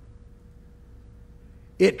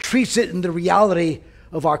 it treats it in the reality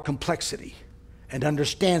of our complexity and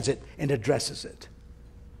understands it and addresses it.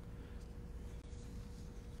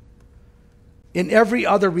 In every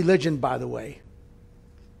other religion, by the way,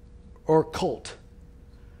 or cult,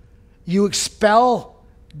 you expel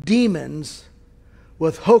demons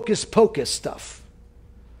with hocus pocus stuff.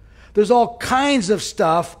 There's all kinds of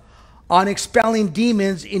stuff on expelling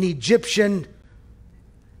demons in Egyptian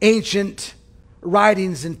ancient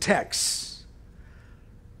writings and texts.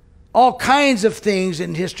 All kinds of things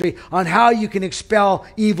in history on how you can expel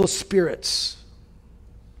evil spirits.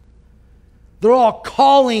 They're all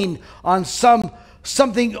calling on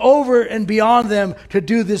something over and beyond them to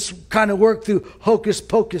do this kind of work through hocus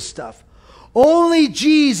pocus stuff. Only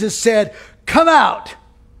Jesus said, "Come out."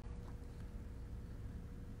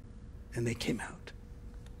 And they came out.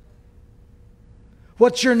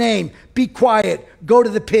 What's your name? Be quiet. Go to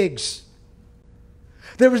the pigs.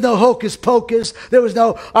 There was no hocus pocus. There was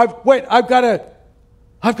no, I've got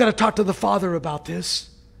to talk to the Father about this.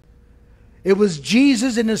 It was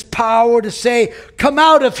Jesus in his power to say, "Come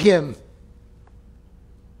out of him.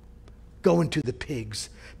 Go into the pigs.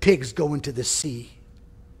 Pigs go into the sea."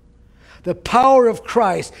 The power of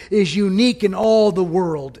Christ is unique in all the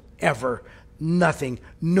world ever. Nothing,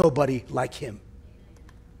 nobody like him.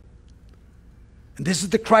 And this is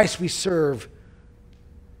the Christ we serve,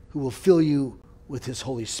 who will fill you with his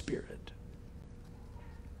Holy Spirit.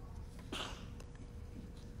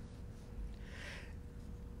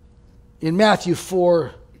 In Matthew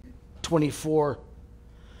 4:24,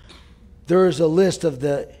 there is a list of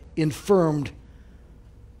the infirmed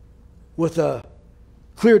with a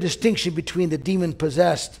clear distinction between the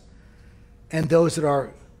demon-possessed and those that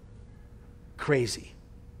are crazy.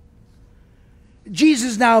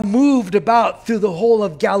 Jesus now moved about through the whole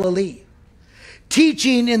of Galilee,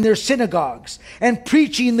 teaching in their synagogues and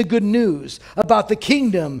preaching the good news about the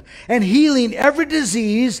kingdom and healing every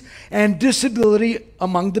disease and disability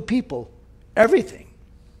among the people. Everything.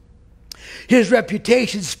 His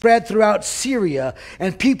reputation spread throughout Syria,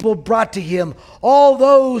 and people brought to him all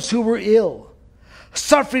those who were ill,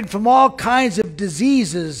 suffering from all kinds of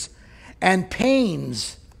diseases and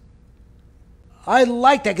pains. I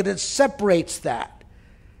like that because it separates that.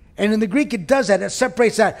 And in the Greek it does that. It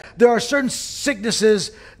separates that. There are certain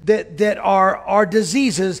sicknesses that are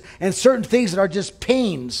diseases, and certain things that are just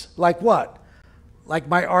pains. Like what? Like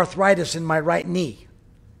my arthritis in my right knee.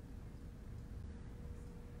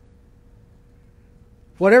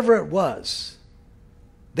 Whatever it was,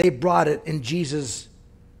 they brought it and Jesus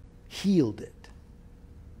healed it.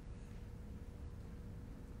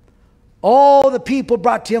 All the people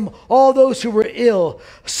brought to him all those who were ill,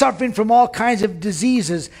 suffering from all kinds of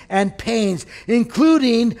diseases and pains,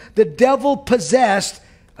 including the devil-possessed,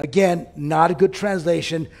 again, not a good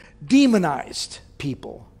translation, demonized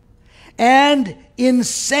people, and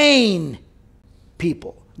insane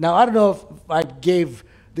people. Now, I don't know if I gave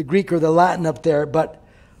the Greek or the Latin up there, but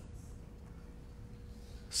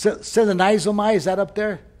selenizomai, is that up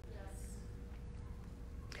there?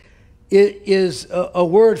 It is a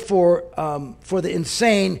word for the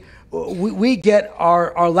insane. We get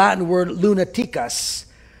our Latin word lunaticus,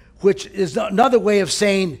 which is another way of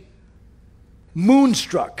saying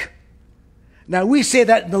moonstruck. Now, we say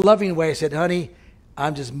that in the loving way. I said, "Honey,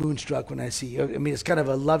 I'm just moonstruck when I see you." I mean, it's kind of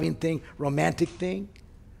a loving thing, romantic thing.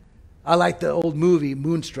 I like the old movie,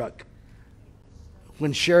 Moonstruck.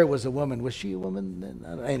 When Cher was a woman. Was she a woman?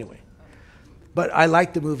 Anyway. But I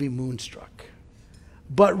like the movie Moonstruck.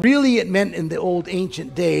 But really it meant in the old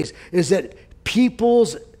ancient days is that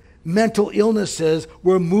people's mental illnesses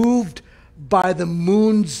were moved by the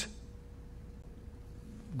moon's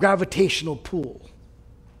gravitational pull.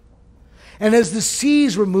 And as the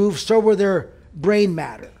seas were moved, so were their brain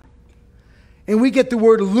matter. And we get the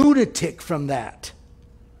word lunatic from that.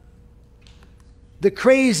 The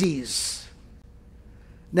crazies.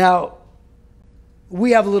 Now,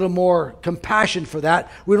 we have a little more compassion for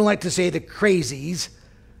that. We don't like to say the crazies.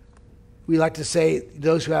 We like to say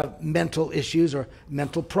those who have mental issues or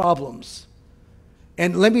mental problems.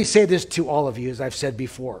 And let me say this to all of you, as I've said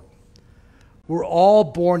before. We're all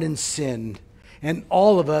born in sin, and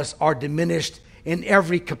all of us are diminished in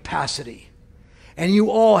every capacity. And you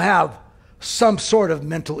all have some sort of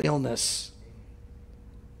mental illness.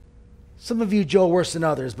 Some of you, Joe, worse than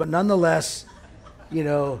others, but nonetheless,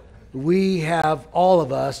 we have, all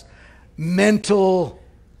of us, mental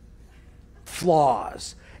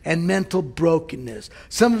flaws and mental brokenness.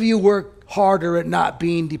 Some of you work harder at not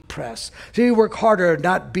being depressed. Some of you work harder at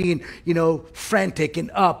not being, frantic and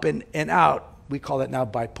up and out. We call that now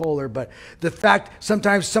bipolar, but the fact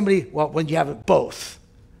sometimes somebody, when you have it both,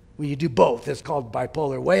 When you do both, it's called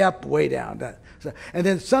bipolar, way up, way down. And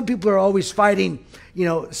then some people are always fighting,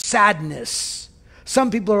 sadness.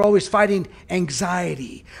 Some people are always fighting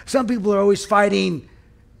anxiety. Some people are always fighting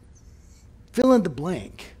fill in the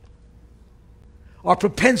blank. Our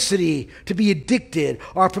propensity to be addicted,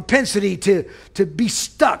 our propensity to be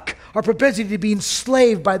stuck, our propensity to be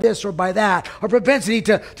enslaved by this or by that, our propensity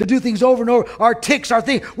to do things over and over, our tics, our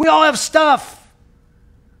things. We all have stuff.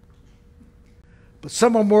 But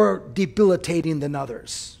some are more debilitating than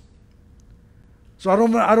others. So I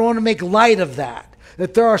don't want to make light of that.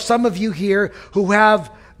 That there are some of you here who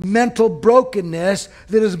have mental brokenness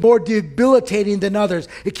that is more debilitating than others.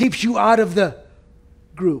 It keeps you out of the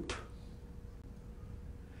group.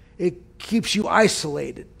 It keeps you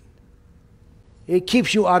isolated. It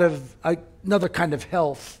keeps you out of another kind of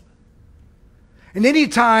health. And any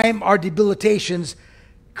time our debilitations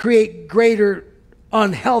create greater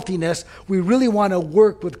unhealthiness, we really want to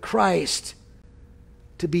work with Christ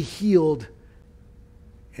to be healed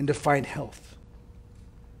and to find health.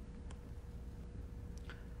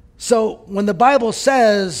 So when the Bible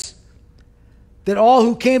says that all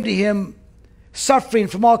who came to him suffering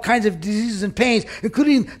from all kinds of diseases and pains,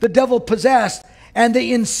 including the devil possessed and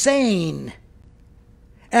the insane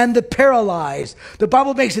and the paralyzed, the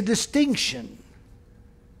Bible makes a distinction.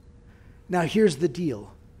 Now here's the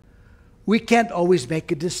deal. We can't always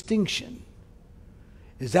make a distinction.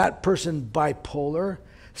 Is that person bipolar,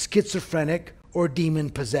 schizophrenic, or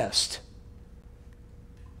demon-possessed?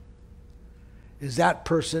 Is that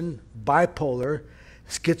person bipolar,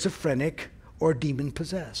 schizophrenic, or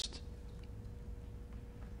demon-possessed?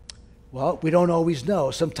 Well, we don't always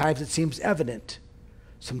know. Sometimes it seems evident.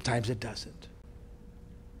 Sometimes it doesn't.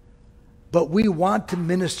 But we want to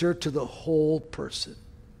minister to the whole person.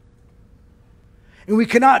 And we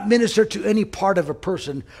cannot minister to any part of a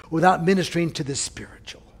person without ministering to the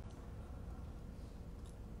spiritual.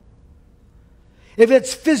 If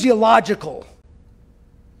it's physiological,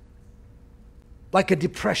 like a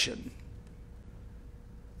depression,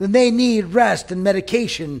 then they need rest and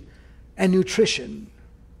medication and nutrition.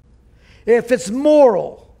 If it's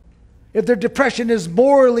moral, if their depression is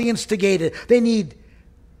morally instigated, they need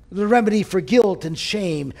the remedy for guilt and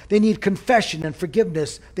shame. They need confession and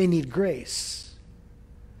forgiveness. They need grace.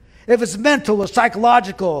 If it's mental or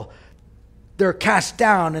psychological, they're cast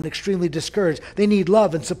down and extremely discouraged. They need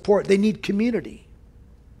love and support. They need community.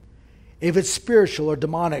 If it's spiritual or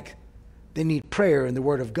demonic, they need prayer and the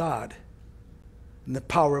Word of God and the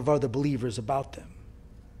power of other believers about them.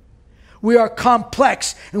 We are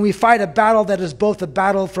complex, and we fight a battle that is both a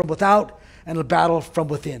battle from without and a battle from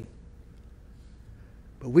within.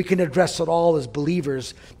 But we can address it all as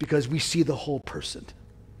believers because we see the whole person.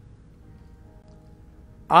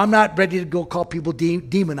 I'm not ready to go call people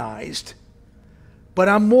demonized, but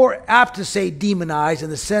I'm more apt to say demonized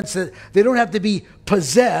in the sense that they don't have to be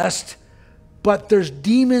possessed, but there's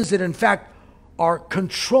demons that in fact are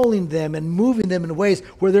controlling them and moving them in ways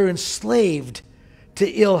where they're enslaved to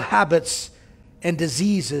ill habits and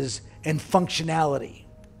diseases and functionality.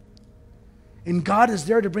 And God is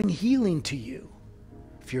there to bring healing to you.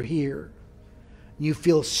 If you're here, you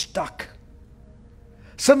feel stuck.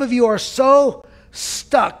 Some of you are so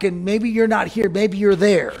stuck, and maybe you're not here, maybe you're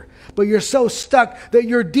there, but you're so stuck that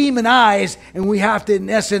you're demonized, and we have to, in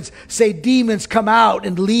essence, say demons come out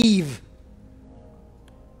and leave.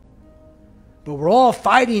 But we're all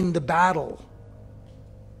fighting the battle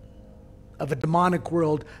of a demonic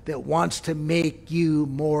world that wants to make you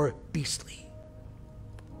more beastly.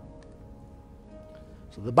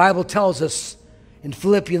 So the Bible tells us in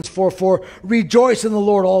Philippians 4:4, rejoice in the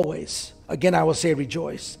Lord always. Again, I will say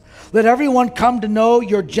rejoice. Let everyone come to know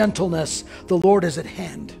your gentleness. The Lord is at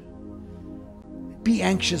hand. Be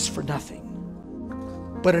anxious for nothing,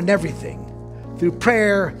 but in everything, through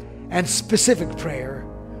prayer and specific prayer,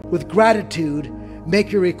 with gratitude,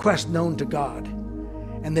 make your request known to God.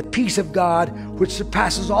 And the peace of God, which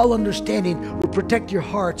surpasses all understanding, will protect your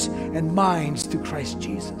hearts and minds through Christ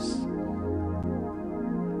Jesus.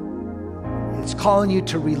 It's calling you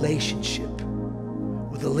to relationship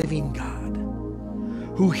with the living God,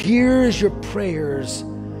 who hears your prayers,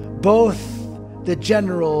 both the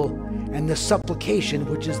general and the supplication,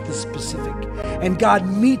 which is the specific. And God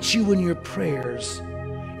meets you in your prayers,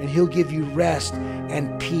 and He'll give you rest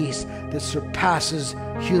and peace that surpasses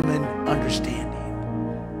human understanding.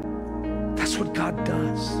 That's what God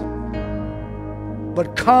does.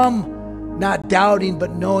 But come not doubting,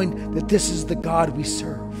 but knowing that this is the God we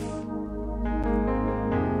serve.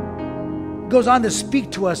 goes on to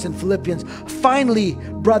speak to us in Philippians. Finally,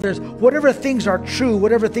 brothers, whatever things are true,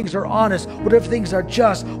 whatever things are honest, whatever things are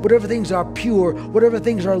just, whatever things are pure, whatever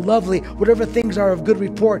things are lovely, whatever things are of good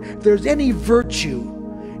report, if there's any virtue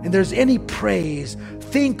and there's any praise,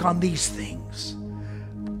 think on these things.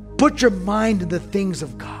 Put your mind in the things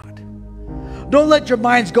of God. Don't let your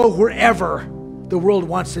minds go wherever the world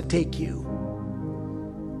wants to take you.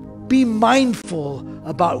 Be mindful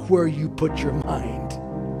about where you put your mind.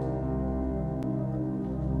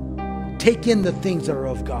 Take in the things that are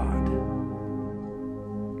of God.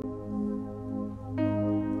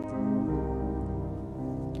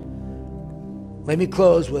 Let me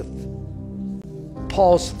close with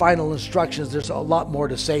Paul's final instructions. There's a lot more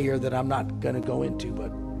to say here that I'm not going to go into,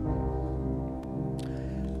 but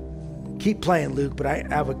keep playing, Luke, but I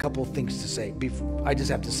have a couple of things to say. I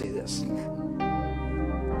just have to say this.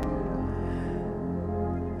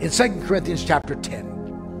 In 2 Corinthians chapter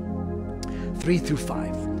 10, 3 through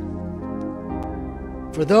 5.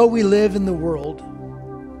 For though we live in the world,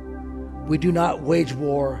 we do not wage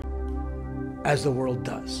war as the world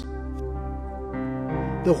does.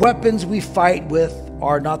 The weapons we fight with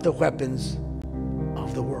are not the weapons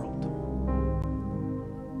of the world.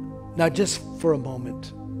 Now, just for a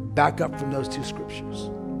moment, back up from those two scriptures.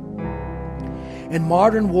 In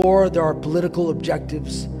modern war, there are political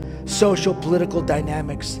objectives, social political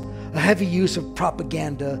dynamics, a heavy use of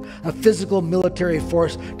propaganda, a physical military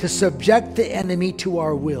force to subject the enemy to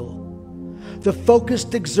our will. The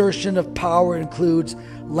focused exertion of power includes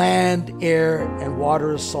land, air, and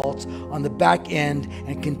water assaults on the back end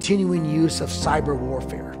and continuing use of cyber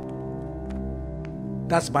warfare.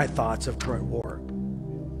 That's my thoughts of current war.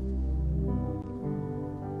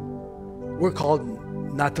 We're called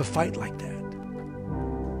not to fight like that.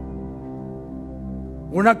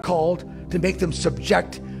 We're not called to make them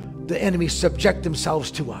the enemy subject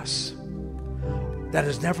themselves to us. That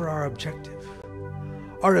is never our objective.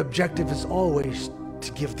 Our objective is always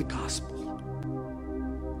to give the gospel,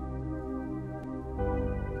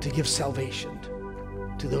 to give salvation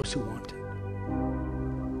to those who want it.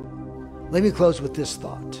 Let me close with this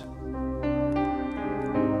thought.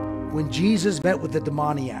 When Jesus met with the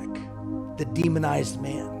demoniac, the demonized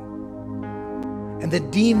man, and the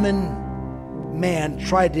demon man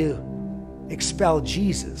tried to expel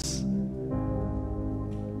Jesus,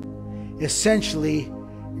 essentially,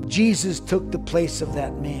 Jesus took the place of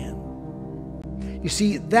that man. You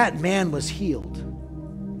see, that man was healed.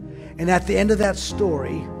 And at the end of that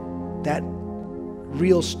story, that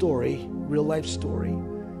real life story,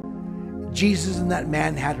 Jesus and that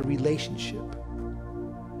man had a relationship.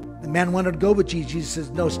 The man wanted to go with Jesus. Jesus says,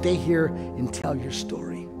 no, stay here and tell your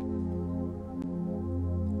story.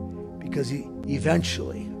 Because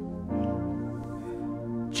eventually,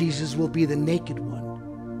 Jesus will be the naked one.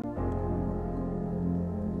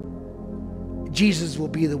 Jesus will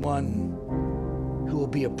be the one who will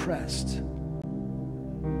be oppressed.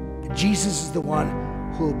 Jesus is the one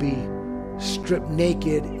who will be stripped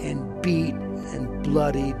naked and beat and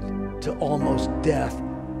bloodied to almost death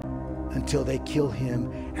until they kill him,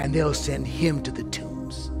 and they'll send him to the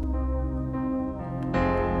tombs.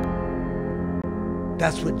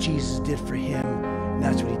 That's what Jesus did for him, and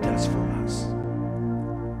that's what he does for us.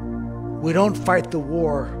 We don't fight the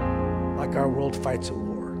war like our world fights a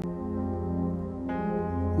war.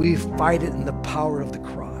 We fight it in the power of the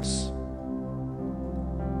cross,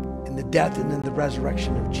 in the death and in the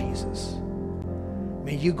resurrection of Jesus.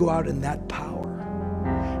 May you go out in that power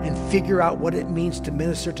and figure out what it means to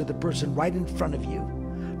minister to the person right in front of you.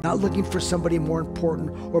 Not looking for somebody more important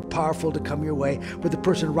or powerful to come your way, but the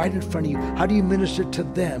person right in front of you. How do you minister to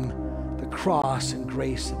them the cross and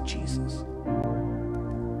grace of Jesus?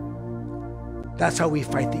 That's how we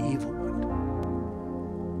fight the evil one.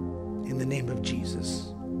 In the name of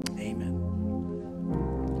Jesus, amen.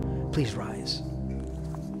 Please rise.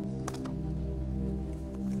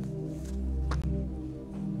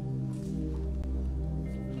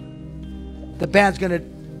 The band's gonna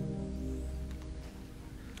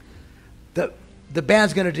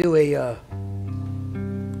do a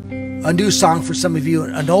new song for some of you,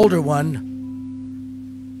 an older one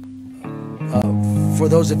for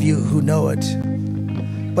those of you who know it.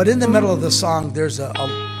 But in the middle of the song, there's a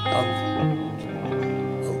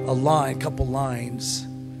couple lines.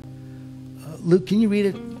 Luke, can you read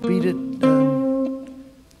it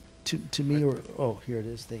to me? Or oh, here it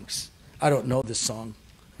is. Thanks. I don't know this song.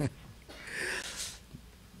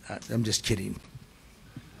 I'm just kidding.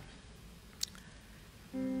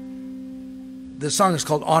 The song is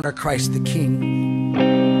called Honor Christ the King.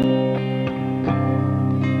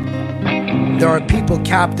 There are people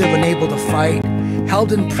captive, unable to fight,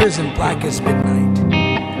 held in prison black as midnight.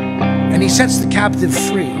 And he sets the captive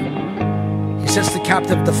free. He sets the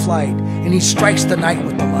captive to flight, and he strikes the night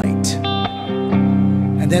with the light.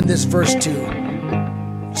 And then this verse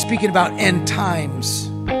 2, speaking about end times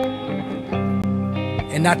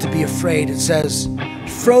and not to be afraid, it says,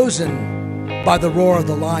 frozen by the roar of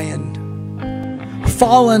the lion,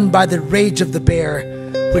 fallen by the rage of the bear,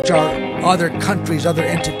 which are other countries, other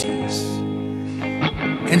entities,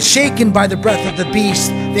 and shaken by the breath of the beast,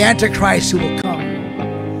 the Antichrist who will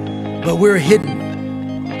come. But we're hidden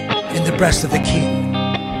in the breast of the King.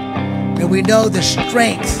 And we know the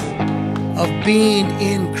strength of being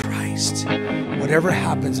in Christ. Whatever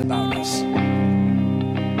happens about us,